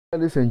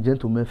Ladies and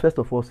gentlemen, first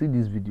of all, see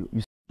this video.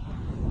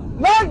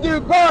 Let the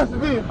gods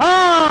be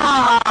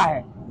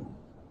high!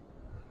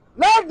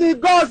 Let the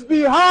gods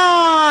be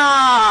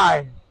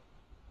high!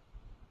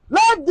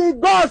 Let the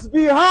gods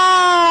be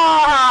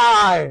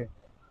high!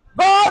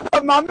 God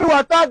of Mami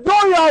Water,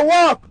 do your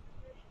work!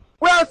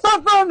 We are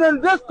suffering in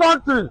this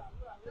country!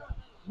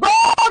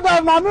 God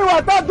of Mami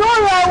Water, do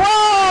your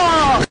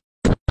work!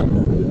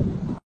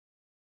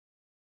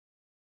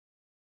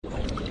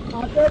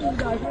 I tell you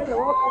that I the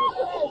work.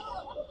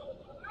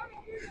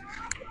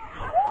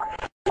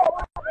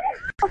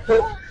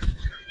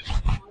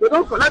 They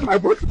don't collect my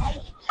boat.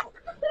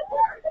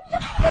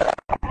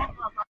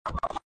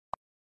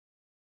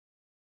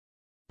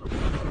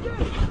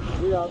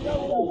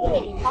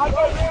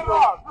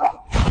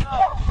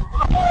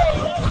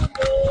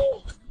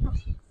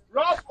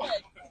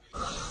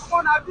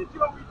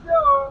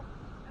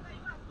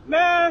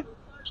 Man,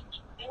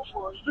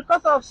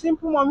 because of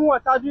simple Mami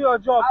Water, do your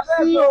job.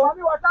 See you.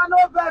 Mami Water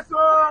no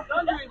vessel.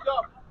 Don't do your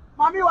job.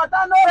 Mami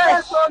Water no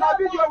vessel. Na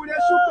video with the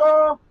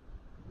shoot.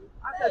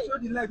 I said show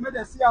the leg, make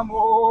them see am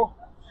oh.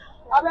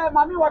 Abeg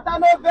Mami Water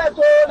no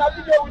vessel. Na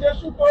video with the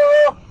shoot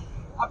oh.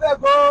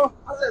 Abeg go.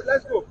 I said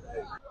let's go.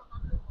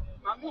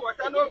 Mami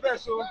Water no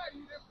vessel.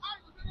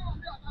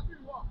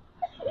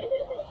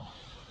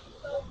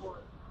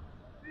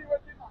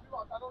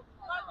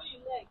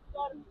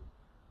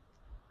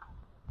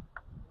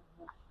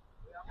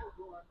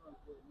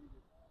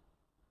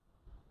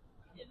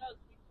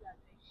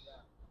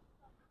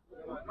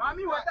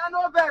 Mami Water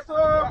no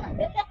vessel.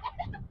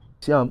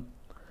 See,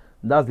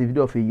 that's the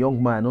video of a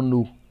young man. I don't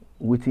know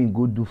what he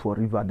go do for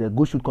river. They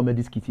go shoot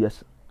comedy skit,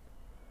 yes.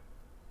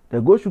 They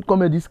go shoot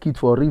comedy skit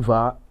for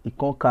river. He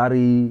can't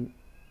carry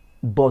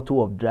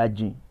bottle of dry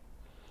gin.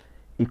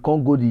 He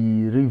can't go the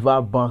river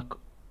bank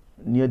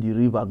near the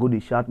river. Go the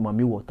shout,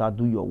 Mami Water,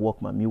 do your work.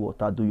 Mami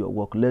Water, do your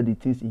work. Let the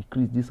things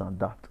increase this and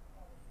that.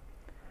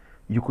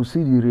 You could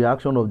see the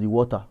reaction of the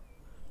water.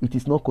 It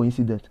is not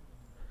coincident.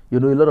 You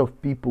know, a lot of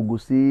people go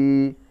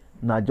say,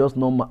 nah, just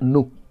normal.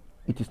 No,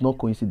 it is not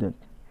coincident.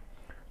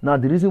 Now,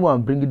 the reason why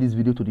I'm bringing this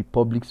video to the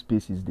public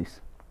space is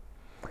this.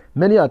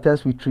 Many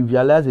times we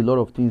trivialize a lot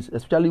of things,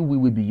 especially we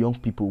will be young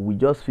people. We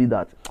just feel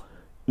that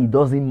it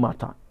doesn't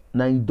matter.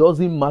 Now, it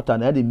doesn't matter.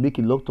 Now, they make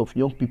a lot of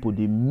young people,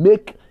 they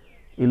make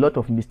a lot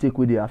of mistakes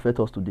where they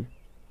affect us today.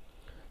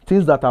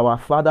 Things that our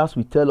fathers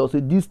will tell us, say,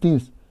 these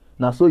things,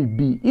 now so it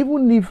be.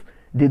 Even if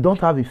they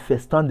don't have a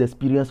first-hand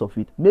experience of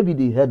it, maybe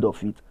they heard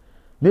of it,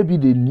 maybe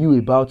they knew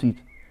about it,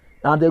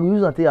 and they will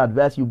use and take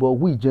advice you, but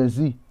we, Gen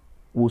Z,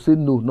 will say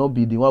no, not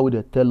be the one where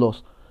they tell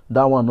us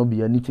that one not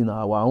be anything on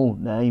our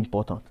own, na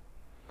important.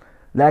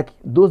 Like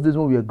those days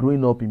when we were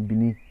growing up in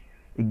Benin,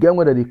 again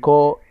what they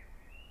call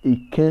a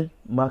Ken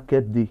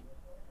market day.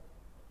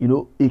 You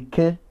know, a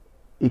Ken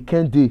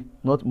day,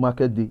 not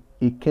market day,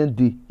 a Ken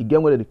day.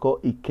 Again what they call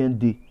a Ken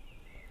day.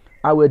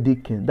 Our day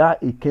Ken,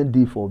 that a Ken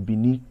day for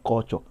Benin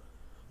culture.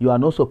 You are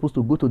not supposed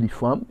to go to the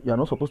farm, you are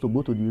not supposed to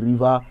go to the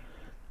river.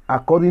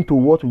 According to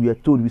what we were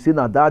told, we say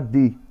now that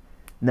day,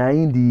 now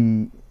in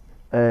the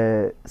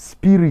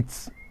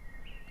spirits,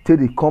 till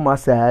they come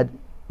aside,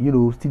 you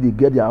know, still they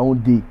get their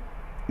own day.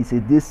 It's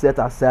a day set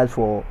aside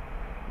for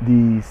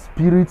the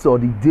spirits or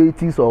the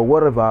deities or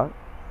whatever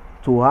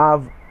to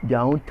have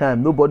their own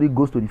time. Nobody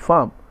goes to the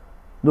farm,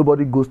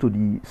 nobody goes to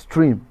the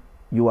stream.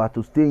 You are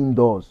to stay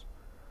indoors.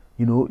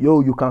 You know,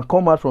 you can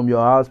come out from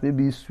your house,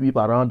 maybe sweep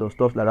around or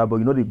stuff like that, but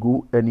you know they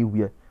go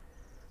anywhere.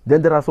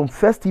 Then there are some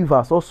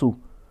festivals also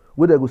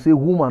where they go say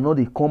woman no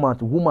they come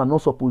out, woman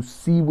not supposed to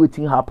see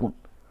wetin happen.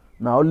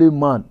 Now only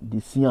man they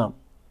see am.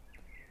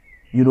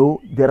 You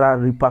know, there are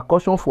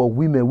repercussions for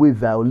women we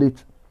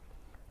violate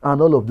and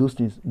all of those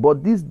things.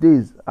 But these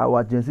days,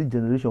 our Gen Z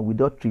generation, we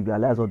don't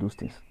trivialize all those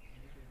things.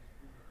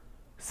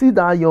 See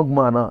that young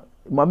man,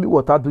 Mami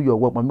Water do your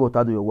work, Mami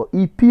Water do your work.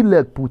 He peel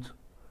leg put,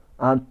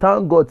 and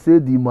thank God say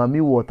the Mami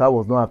Water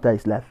was not after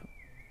his life.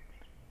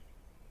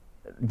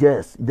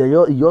 Yes,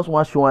 he just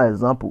want to show an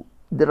example.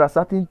 There are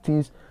certain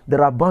things,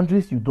 there are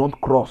boundaries you don't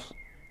cross.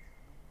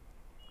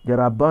 There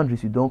are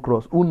boundaries you don't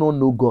cross. Who don't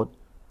know God,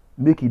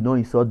 make it not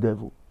insult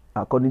devil,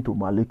 according to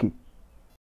Maleke.